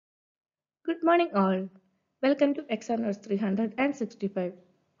Good morning, all. Welcome to Notes 365.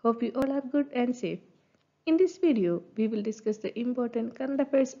 Hope you all are good and safe. In this video, we will discuss the important current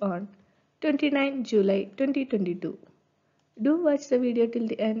affairs on 29 July 2022. Do watch the video till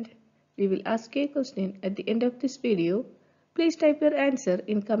the end. We will ask a question at the end of this video. Please type your answer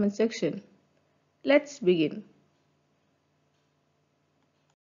in comment section. Let's begin.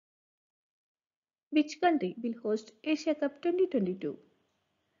 Which country will host Asia Cup 2022?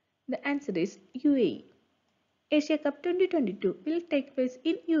 The answer is UAE. Asia Cup 2022 will take place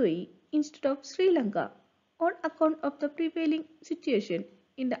in UAE instead of Sri Lanka on account of the prevailing situation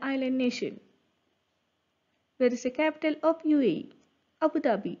in the island nation. Where is the capital of UAE? Abu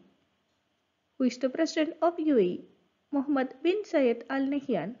Dhabi. Who is the president of UAE? Mohammed bin Zayed Al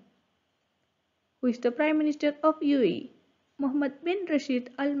Nahyan. Who is the prime minister of UAE? Mohammed bin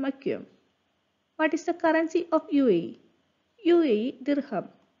Rashid Al Maktoum. What is the currency of UAE? UAE dirham.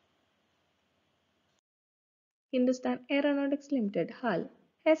 Hindustan Aeronautics Limited (HAL)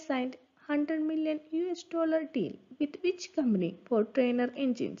 has signed $100 million deal with which company for trainer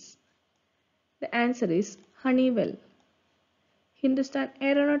engines? The answer is Honeywell. Hindustan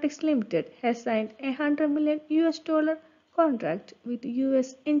Aeronautics Limited has signed a $100 million contract with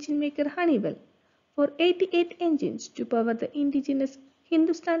US engine maker Honeywell for 88 engines to power the indigenous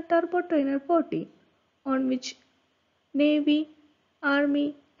Hindustan Turbo Trainer 40, on which Navy,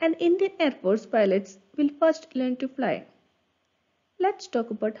 Army, and Indian Air Force pilots will first learn to fly. Let's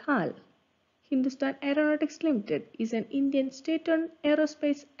talk about HAL. Hindustan Aeronautics Limited is an Indian state-owned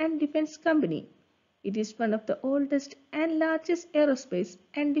aerospace and defense company. It is one of the oldest and largest aerospace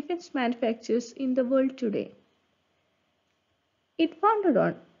and defense manufacturers in the world today. It founded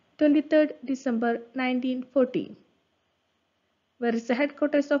on 23 December 1940. Where is the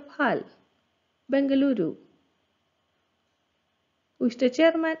headquarters of HAL? Bengaluru. Who is the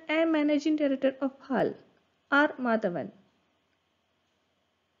chairman and managing director of HAL? R. Madhavan.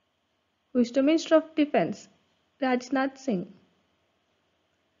 Who is the Minister of Defense? Rajnath Singh.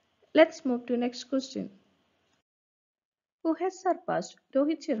 Let's move to next question. Who has surpassed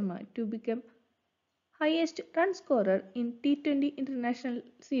Rohit Sharma to become highest run scorer in T20 International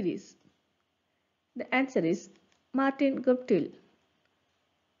Series? The answer is Martin Guptill.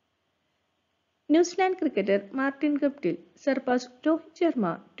 New Zealand cricketer Martin Guptill surpassed Rohit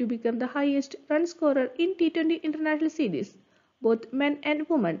Sharma to become the highest run scorer in T20 International Series, both men and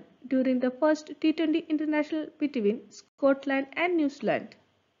women, during the first T20 International between Scotland and New Zealand.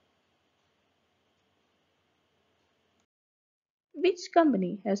 Which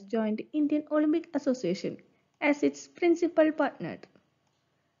company has joined Indian Olympic Association as its principal partner?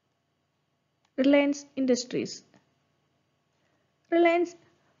 Reliance Industries. Reliance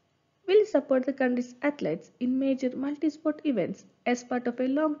will support the country's athletes in major multi-sport events as part of a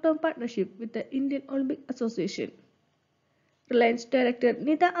long-term partnership with the Indian Olympic Association. Reliance director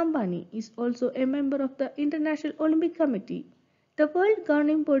Nita Ambani is also a member of the International Olympic Committee, the world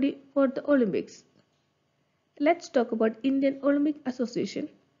governing body for the Olympics. Let's talk about Indian Olympic Association.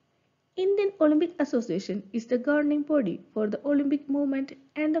 Indian Olympic Association is the governing body for the Olympic movement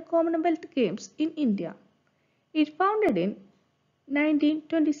and the Commonwealth Games in India. It founded in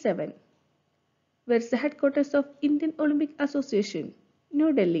 1927. Where is the headquarters of Indian Olympic Association?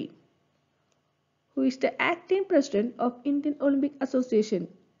 New Delhi. Who is the acting president of Indian Olympic Association?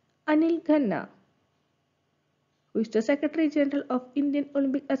 Anil Khanna. Who is the Secretary General of Indian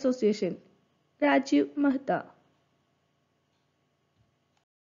Olympic Association? Rajiv Mehta.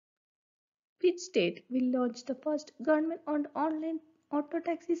 Which state will launch the first government-owned online auto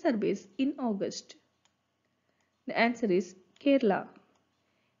taxi service in August? The answer is Kerala.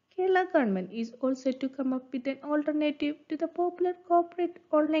 Kerala government is also to come up with an alternative to the popular corporate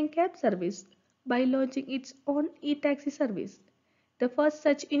online cab service by launching its own e-taxi service, the first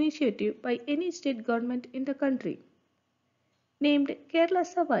such initiative by any state government in the country. Named Kerala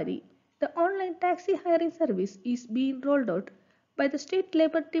Savari, the online taxi hiring service is being rolled out by the State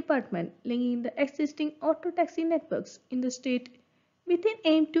Labour Department, linking the existing auto taxi networks in the state with an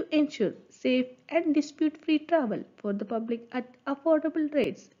aim to ensure safe and dispute-free travel for the public at affordable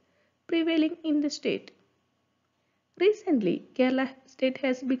rates prevailing in the state. Recently, Kerala state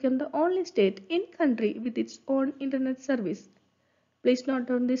has become the only state in country with its own internet service. Please note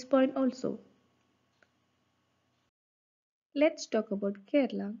down this point also. Let's talk about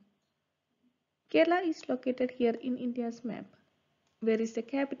Kerala. Kerala is located here in India's map. Where is the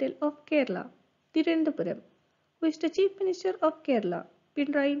capital of Kerala? Thiruvananthapuram. Who is the Chief Minister of Kerala?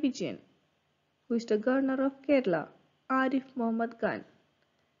 Pinarayi Vijayan. Who is the Governor of Kerala? Arif Mohammed Khan.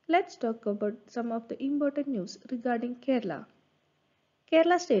 Let's talk about some of the important news regarding Kerala.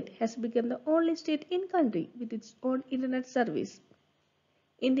 Kerala state has become the only state in country with its own internet service.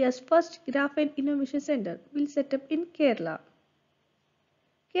 India's first Graphene Innovation Center will set up in Kerala.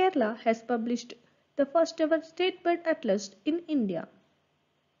 Kerala has published the first ever state bird atlas in India.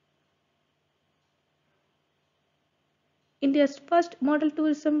 India's first model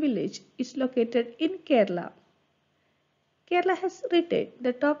tourism village is located in Kerala. Kerala has retained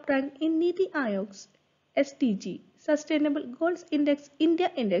the top rank in Niti Aayog's SDG Sustainable Goals Index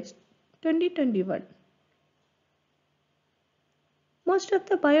India Index 2021. Most of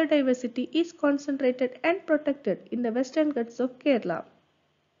the biodiversity is concentrated and protected in the western Ghats of Kerala.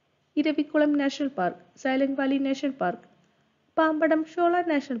 Iravikulam National Park, Silent Valley National Park, Pambadam Shola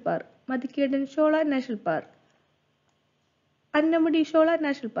National Park, Madhikadan Shola National Park, Annamudi Shola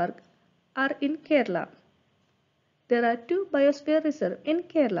National Park are in Kerala. There are two biosphere reserves in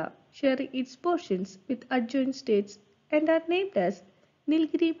Kerala sharing its portions with adjoining states and are named as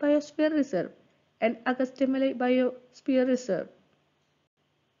Nilgiri Biosphere Reserve and Agastyamalai Biosphere Reserve.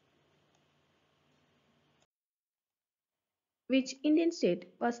 Which Indian state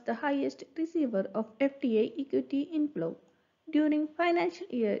was the highest receiver of FDI equity inflow during financial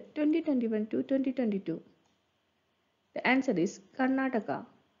year 2021 to 2022? The answer is Karnataka.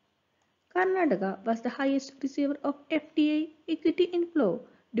 Karnataka was the highest receiver of FDI equity inflow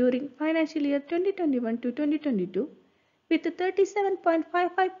during financial year 2021 to 2022 with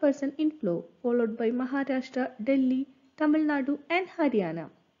 37.55% inflow, followed by Maharashtra, Delhi, Tamil Nadu and Haryana.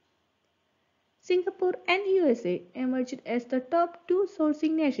 Singapore and USA emerged as the top two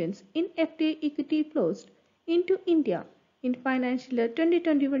sourcing nations in FDI equity flows into India in financial year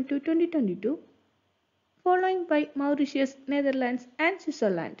 2021 to 2022, following by Mauritius, Netherlands and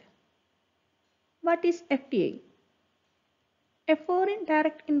Switzerland. What is FDI? A foreign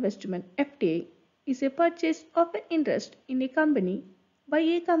direct investment (FDI) is a purchase of an interest in a company by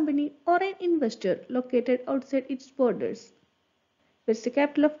a company or an investor located outside its borders. Where is the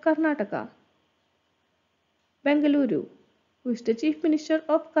capital of Karnataka? Bengaluru. Who is the Chief Minister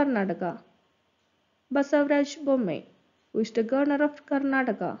of Karnataka? Basavaraj Bommai. Who is the Governor of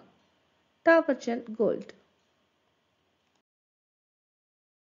Karnataka? Tawarchand Gold.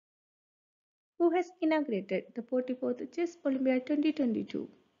 Who has inaugurated the 44th Chess Olympiad 2022?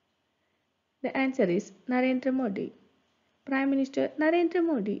 The answer is Narendra Modi. Prime Minister Narendra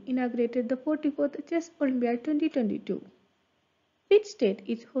Modi inaugurated the 44th Chess Olympiad 2022. Which state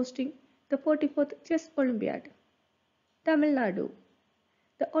is hosting the 44th Chess Olympiad? Tamil Nadu.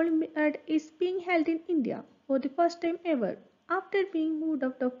 The Olympiad is being held in India for the first time ever after being moved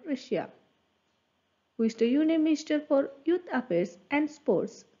out of Russia. Who is the Union Minister for Youth Affairs and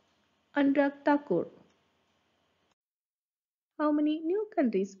Sports? Anurag Thakur. How many new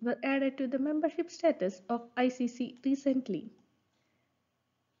countries were added to the membership status of ICC recently?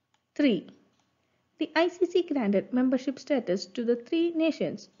 3. The ICC granted membership status to the three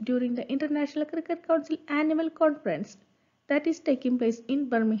nations during the International Cricket Council Annual Conference that is taking place in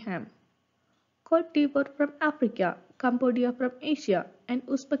Birmingham. Cote d'Ivoire from Africa, Cambodia from Asia, and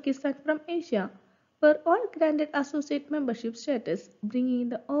Uzbekistan from Asia were all granted associate membership status, bringing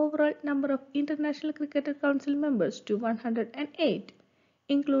the overall number of International Cricket Council members to 108,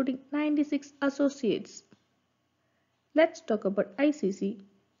 including 96 associates. Let's talk about ICC.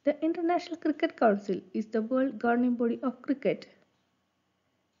 The International Cricket Council is the world governing body of cricket.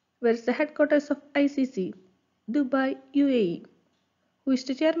 Where is the headquarters of ICC? Dubai, UAE. Who is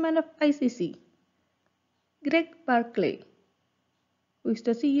the chairman of ICC? Greg Barclay. Who is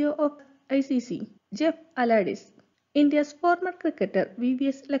the CEO of ICC? Jeff Allardyce. India's former cricketer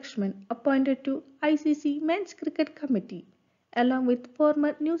VVS Lakshman appointed to ICC Men's Cricket Committee along with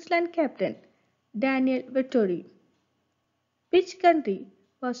former New Zealand captain Daniel Vettori. Which country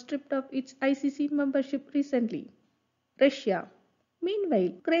was stripped of its ICC membership recently? Russia.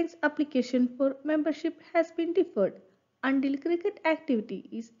 Meanwhile, Ukraine's application for membership has been deferred until cricket activity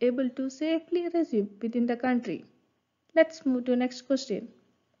is able to safely resume within the country. Let's move to the next question.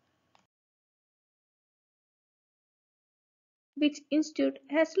 Which institute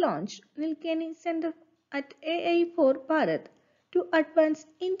has launched Nilkeni Center at AI for Bharat to advance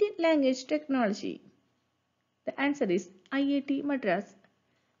Indian language technology? The answer is IIT Madras.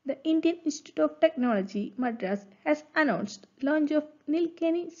 The Indian Institute of Technology, Madras, has announced launch of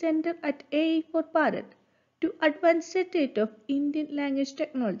Nilkeni Center at AI for Bharat to advance the state of Indian language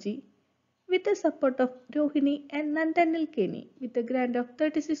technology with the support of Rohini and Nanda Nilkeni with a grant of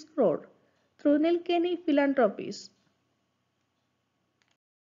 36 crore through Nilkeni Philanthropies.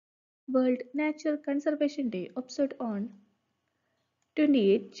 World Nature Conservation Day observed on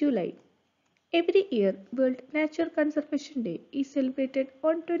 28 July. Every year, World Nature Conservation Day is celebrated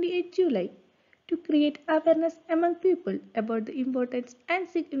on 28 July to create awareness among people about the importance and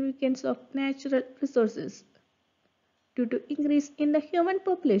significance of natural resources. Due to increase in the human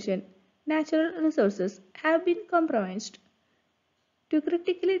population, natural resources have been compromised to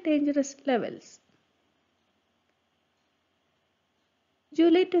critically dangerous levels.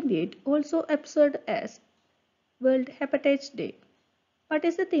 July 28 also observed as World Hepatitis Day. What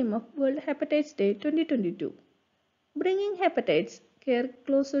is the theme of World Hepatitis Day 2022? Bringing hepatitis care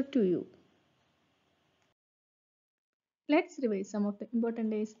closer to you. Let's revise some of the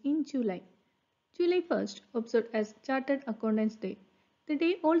important days in July. July 1st, observed as Chartered Accountants Day. The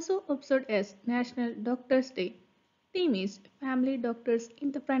day also observed as National Doctors Day. Theme is Family Doctors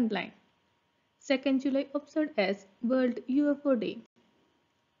in the Front Line. 2nd July observed as World UFO Day.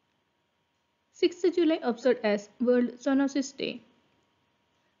 6th July observed as World Zoonosis Day.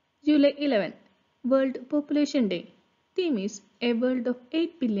 July 11, World Population Day. Theme is A World of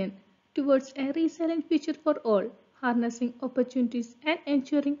 8 Billion towards a resilient future for all, harnessing opportunities and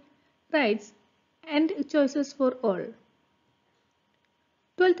ensuring rights and choices for all.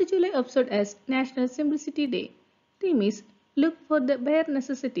 12th July observed as National Simplicity Day. Theme is Look for the bare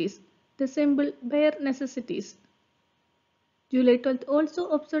necessities, the simple bare necessities. July 12th also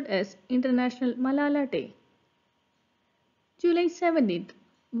observed as International Malala Day. July 17th,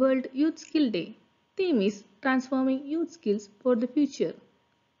 World Youth Skill Day. Theme is Transforming Youth Skills for the Future.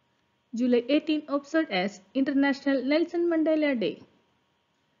 July 18th observed as International Nelson Mandela Day.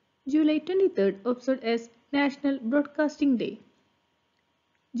 July 23rd observed as National Broadcasting Day.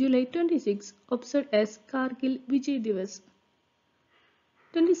 July 26th observed as Kargil Vijay Divas.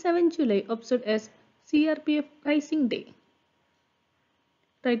 27th July observed as CRPF Rising Day.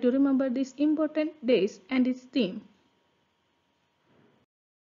 Try to remember these important days and its theme.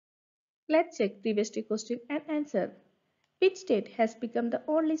 Let's check previous question and answer. Which state has become the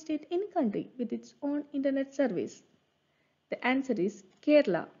only state in country with its own internet service? The answer is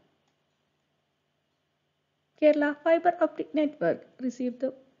Kerala. Kerala Fiber Optic Network received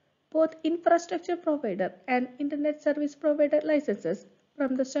both infrastructure provider and internet service provider licenses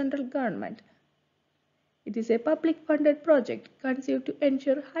from the central government. It is a public funded project conceived to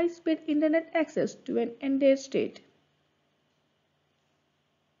ensure high-speed internet access to an entire state.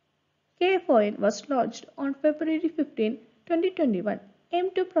 KFON was launched on February 15, 2021,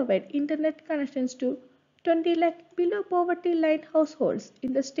 aimed to provide internet connections to 20 lakh below poverty line households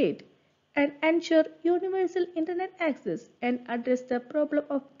in the state and ensure universal internet access and address the problem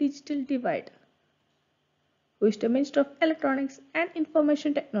of digital divide. Who is the Minister of Electronics and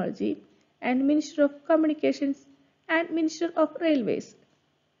Information Technology and Minister of Communications and Minister of Railways?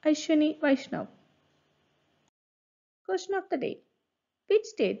 Ashwini Vaishnav. Question of the day. Which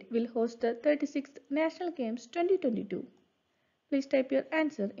state will host the 36th National Games 2022? Please type your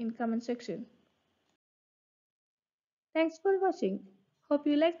answer in comment section. Thanks for watching. Hope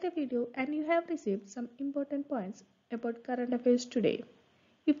you liked the video and you have received some important points about current affairs today.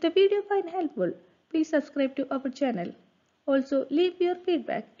 If the video find helpful, please subscribe to our channel. Also, leave your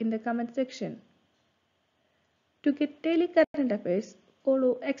feedback in the comment section. To get daily current affairs,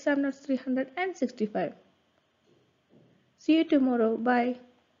 follow Exam Notes 365. See you tomorrow. Bye.